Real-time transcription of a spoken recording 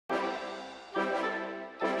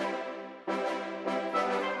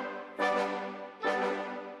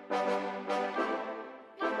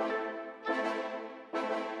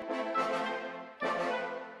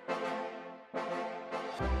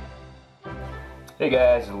Hey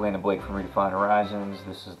guys, this is Landon Blake from Redefined Horizons.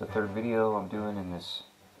 This is the third video I'm doing in this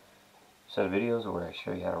set of videos where I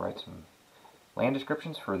show you how to write some land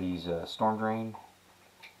descriptions for these storm drain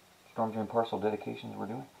parcel dedications we're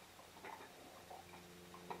doing.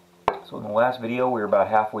 So in the last video we were about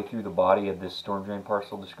halfway through the body of this storm drain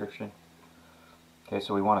parcel description. Okay,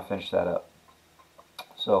 so we want to finish that up.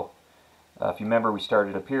 So if you remember, we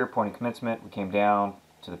started up here, point of commencement, we came down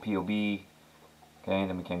to the POB. Okay,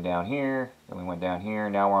 then we came down here, then we went down here.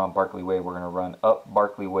 Now we're on Barkley Way. We're going to run up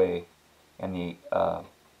Barkley Way, and we're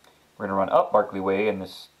going to run up Barkley Way in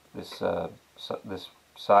this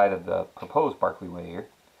side of the proposed Barkley Way here.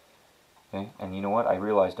 Okay, and you know what? I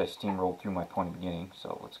realized I steamrolled through my point of beginning,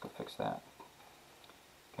 so let's go fix that.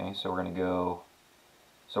 Okay, so we're going to go.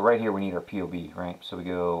 So right here we need our POB, right? So we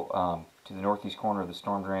go to the northeast corner of the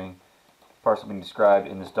storm drain parcel being described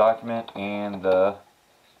in this document, and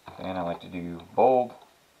I like to do bold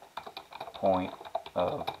point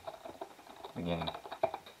of beginning.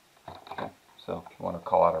 Okay, so we want to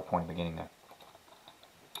call out our point of beginning there.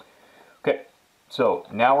 Okay, so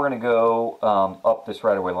now we're going to go up this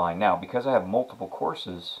right-of-way line. Now, because I have multiple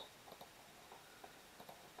courses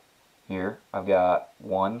here, I've got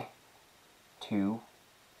 1, 2,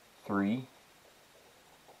 3,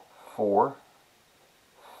 4,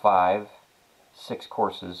 5, 6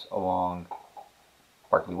 courses along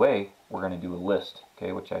Barkley Way. We're going to do a list,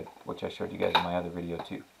 okay, which I showed you guys in my other video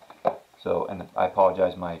too. So, and I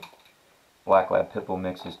apologize, my Black Lab Pitbull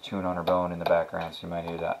mix is chewing on her bone in the background, so you might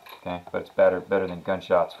hear that, okay, but it's better than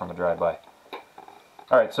gunshots from a drive-by.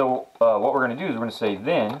 Alright, so what we're going to do is we're going to say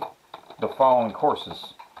then the following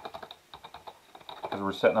courses, because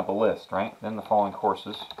we're setting up a list, right? Then the following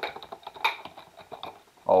courses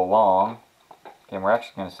along, okay, and we're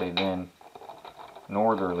actually going to say then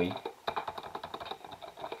northerly,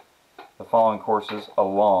 the following courses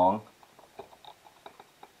along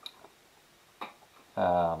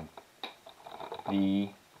the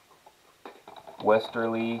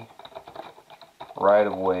westerly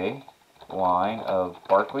right-of-way line of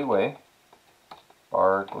Barkley Way,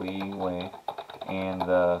 and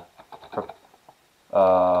the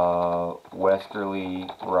westerly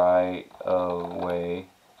right-of-way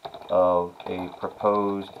of a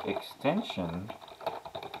proposed extension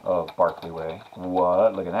of Barkley Way.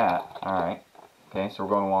 What? Look at that. Alright. Okay, so we're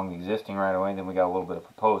going along the existing right-of-way, then we got a little bit of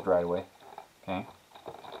proposed right-of-way. Okay.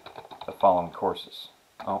 The following courses.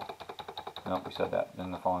 Oh. Nope, we said that. Then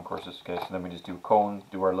the following courses. Okay, so then we just do colon,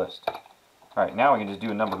 do our list. Alright, now we can just do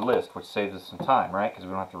a numbered list, which saves us some time, right? Because we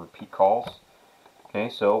don't have to repeat calls. Okay,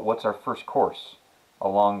 so what's our first course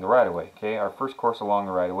along the right-of-way? Okay, our first course along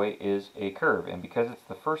the right-of-way is a curve. And because it's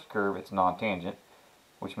the first curve, it's non-tangent,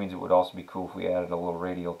 which means it would also be cool if we added a little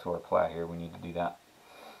radial to our plat here. We need to do that.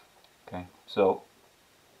 Okay, so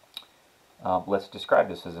let's describe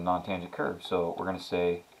this as a non-tangent curve. So we're going to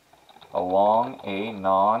say along a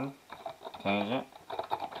non-tangent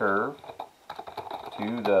curve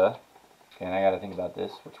to the, okay, and I got to think about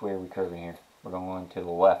this. Which way are we curving here? We're going to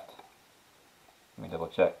the left. Let me double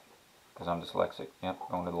check, because I'm dyslexic. Yep,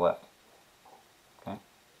 going to the left. Okay.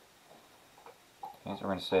 Okay, so we're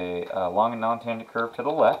going to say along a non-tangent curve to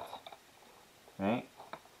the left, right,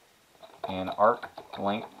 and arc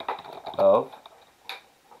length of,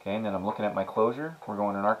 okay, and then I'm looking at my closure. We're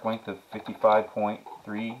going an arc length of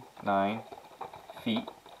 55.39 feet.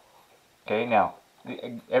 Okay, now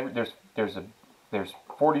there's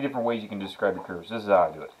 40 different ways you can describe your curves. This is how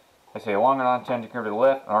I do it. I say along a non-tangent curve to the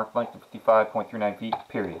left, an arc length of 55.39 feet,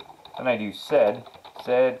 period. Then I do said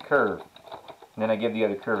curve. And then I give the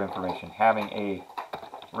other curve information, having a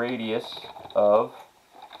radius of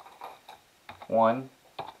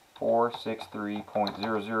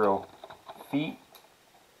 1463.00 feet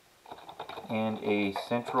and a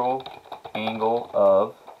central angle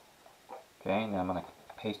of, okay, now I'm going to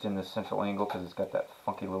paste in this central angle because it's got that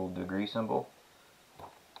funky little degree symbol.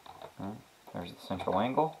 Okay, there's the central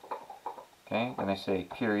angle. Okay, then I say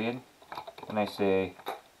period. Then I say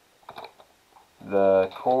the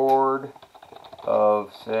chord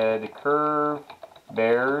of said curve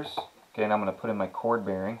bears, okay, and I'm going to put in my chord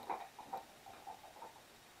bearing.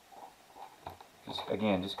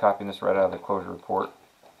 Again, just copying this right out of the closure report.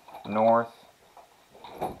 North,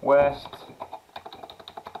 west,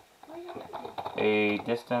 a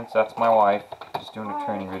distance, that's my wife, just doing a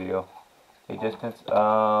training video, a distance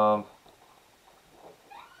of,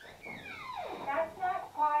 that's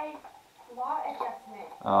not quite law adjustment.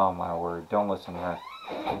 Oh my word, don't listen to her.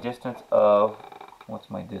 A distance of,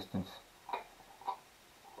 what's my distance?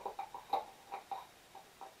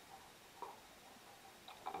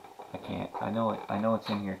 I can't. I know it's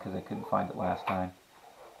in here because I couldn't find it last time.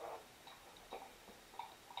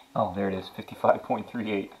 Oh, there it is,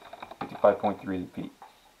 55.38. 55.38 feet.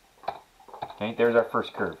 Okay, there's our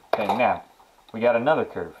first curve. Okay, now we got another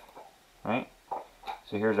curve, right?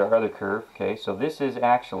 So here's our other curve. Okay, so this is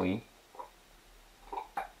actually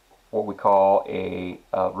what we call a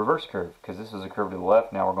reverse curve, because this is a curve to the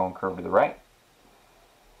left. Now we're going curve to the right.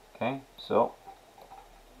 Okay, so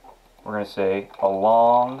we're going to say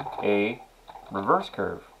along a reverse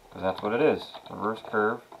curve, because that's what it is. Reverse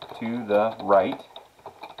curve to the right,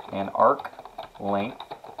 an arc length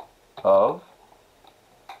of,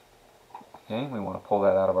 okay, we want to pull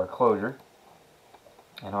that out of our closure,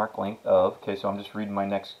 an arc length of, okay, so I'm just reading my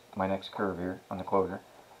next curve here on the closure,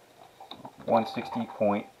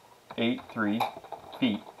 160.83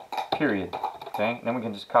 feet, period. Okay, and then we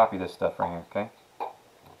can just copy this stuff right here, okay?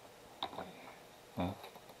 Okay.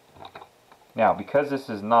 Now, because this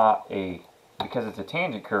is not a, because it's a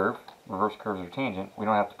tangent curve, reverse curves are tangent, we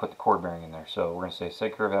don't have to put the chord bearing in there. So we're going to say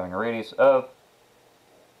said curve having a radius of,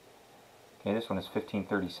 okay, this one is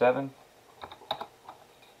 1537.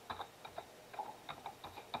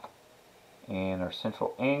 And our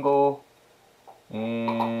central angle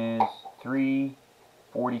is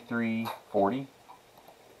 343.40.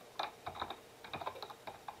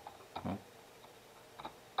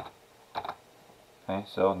 Okay,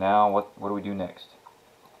 so now what do we do next?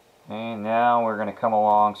 And now we're going to come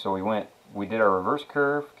along, so we did our reverse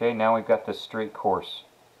curve. Okay, now we've got this straight course.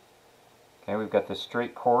 Okay, we've got this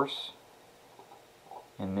straight course.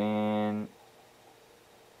 And then,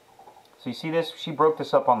 so you see this? She broke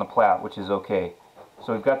this up on the plat, which is okay.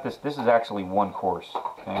 So we've got this is actually one course.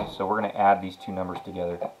 Okay, so we're going to add these two numbers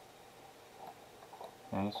together.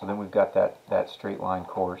 Okay, so then we've got that straight line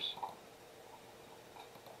course.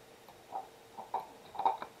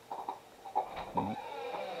 Okay.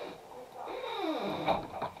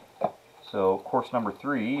 So course number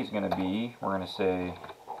 3 is going to be, we're going to say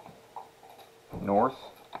north,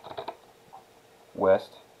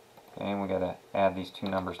 west. Okay, and we got to add these two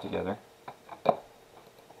numbers together.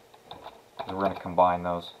 We're going to combine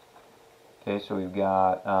those. Okay, so we've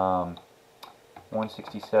got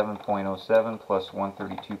 167.07 plus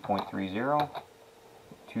 132.30,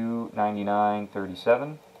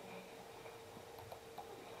 299.37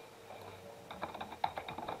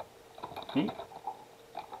 feet.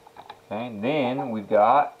 Okay, and then we've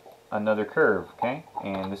got another curve. Okay,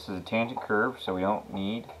 and this is a tangent curve, so we don't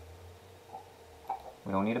need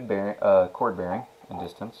a chord bearing in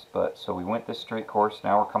distance. But so we went this straight course.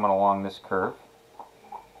 Now we're coming along this curve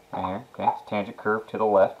right here. Okay, it's a tangent curve to the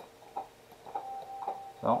left.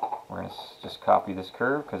 So we're going to just copy this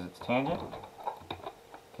curve because it's tangent.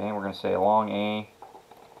 Okay, and we're going to say along a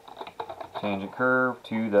tangent curve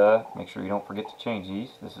to the, make sure you don't forget to change these.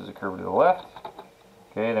 This is a curve to the left.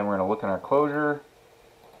 Okay, then we're going to look in our closure.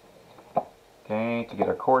 Okay, to get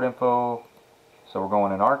our chord info. So we're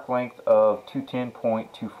going an arc length of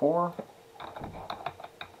 210.24.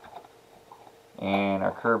 And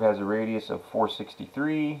our curve has a radius of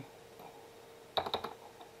 463.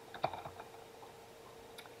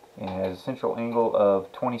 And it has a central angle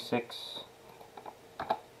of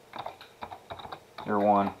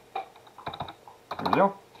 26.01.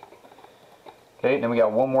 Okay, then we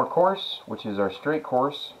got one more course, which is our straight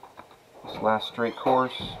course. This last straight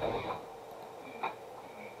course.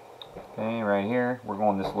 Okay, right here, we're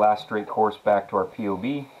going this last straight course back to our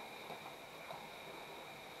POB.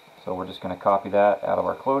 So we're just going to copy that out of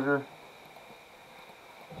our closure.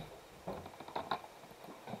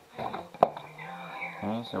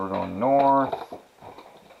 Okay, so we're going north,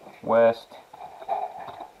 west,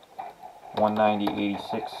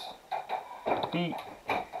 190.86 feet.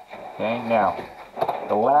 Okay, now,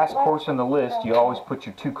 the last course in the list, you always put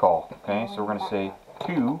your to call. Okay, so we're going to say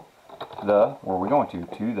to the, where are we going to?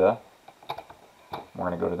 To the, we're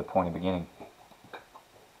going to go to the point of beginning.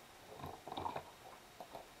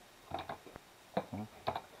 Okay.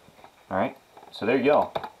 Alright, so there you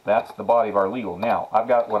go. That's the body of our legal. Now, I've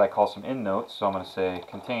got what I call some end notes, so I'm going to say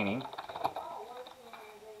containing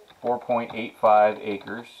 4.85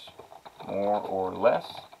 acres, more or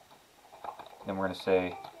less. Then we're going to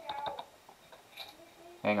say,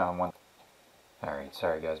 hang on one. Alright,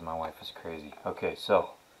 sorry guys, my wife is crazy. Okay,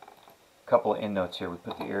 so, a couple of end notes here. We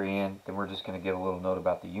put the area in, then we're just going to give a little note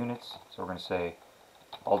about the units. So we're going to say,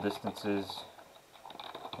 all distances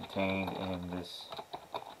contained in this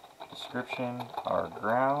description are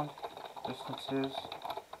ground distances,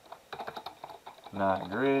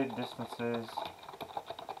 not grid distances,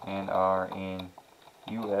 and are in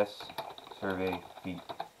U.S. survey feet.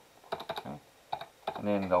 Okay. And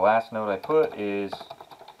then the last note I put is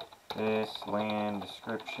this land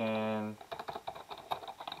description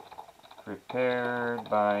prepared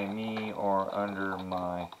by me or under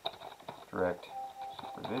my direct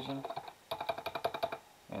supervision.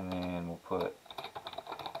 And then we'll put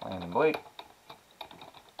Landon Blake,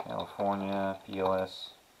 California,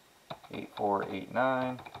 PLS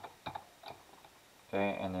 8489.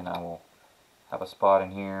 Okay, and then I will have a spot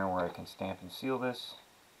in here where I can stamp and seal this.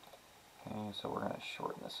 Okay, so we're going to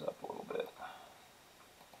shorten this up a little bit.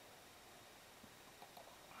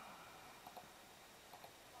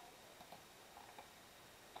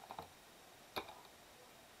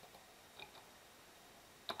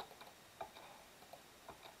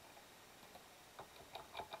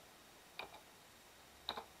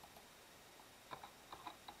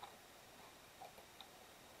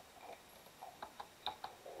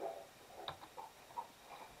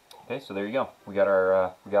 Okay, so there you go. We got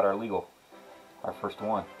our legal, our first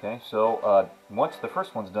one. Okay, so once the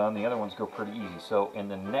first one's done, the other ones go pretty easy. So in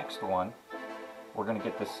the next one, we're going to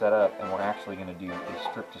get this set up, and we're actually going to do a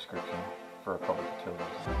strip description for a public utility.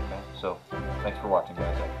 Okay, so thanks for watching,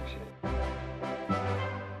 guys. I appreciate it.